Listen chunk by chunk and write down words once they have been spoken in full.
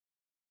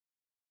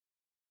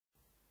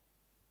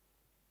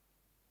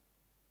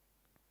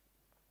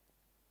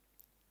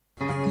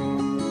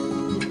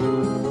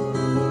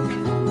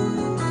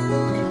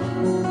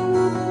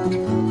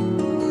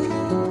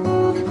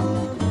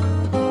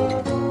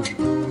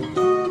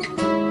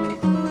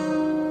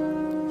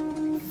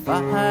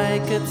I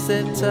could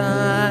save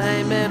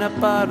time in a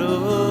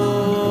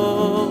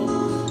bottle,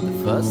 the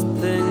first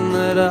thing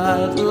that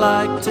I'd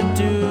like to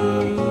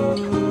do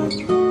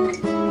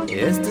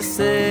is to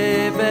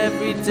save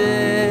every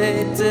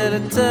day till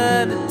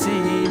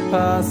eternity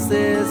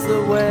passes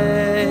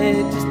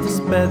away, just to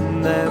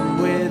spend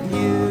them with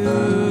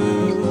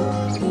you.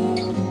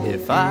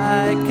 If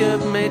I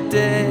could make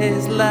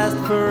days last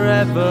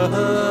forever,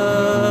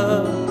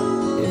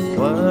 if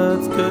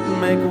words could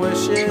make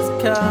wishes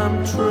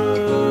come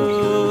true,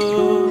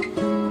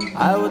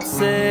 I would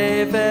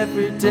save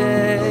every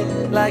day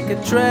like a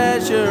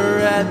treasure,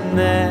 and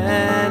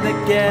then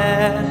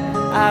again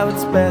I would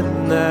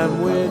spend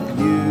them with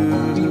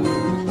you.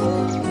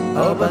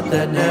 Oh, but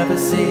there never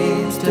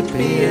seems to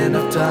be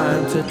enough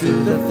time to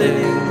do the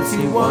things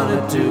you want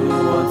to do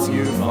once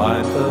you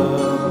find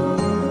them.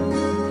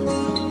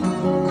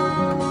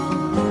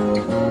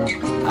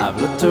 I've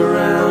looked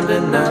around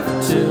enough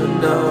to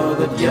know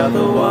that you're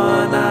the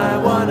one I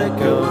want to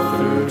go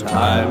through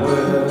time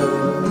with.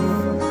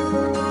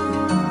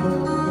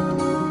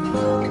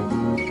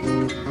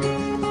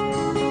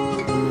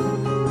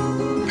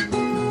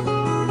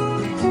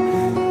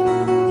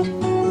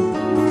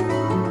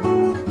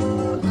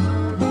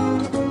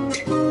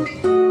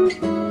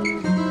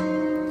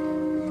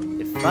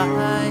 If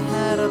I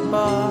had a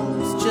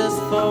box just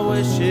for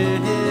wishes,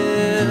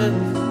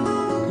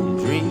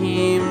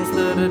 dreams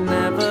that had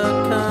never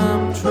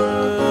come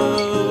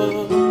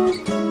true,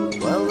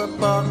 well, the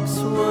box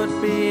would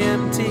be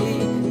empty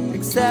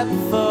except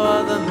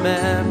for the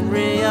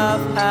memory of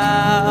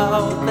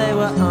how they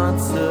were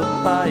answered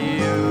by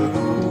you.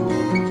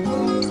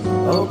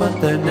 Oh, but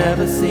there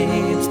never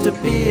seems to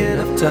be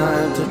enough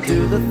time to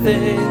do the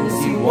things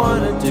you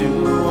want to do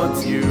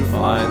once you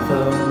find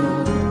them.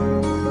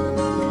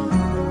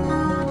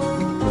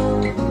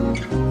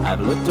 I've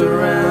looked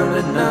around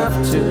enough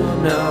to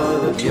know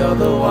that you're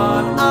the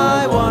one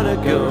I want to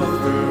go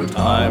through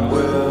time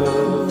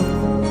with.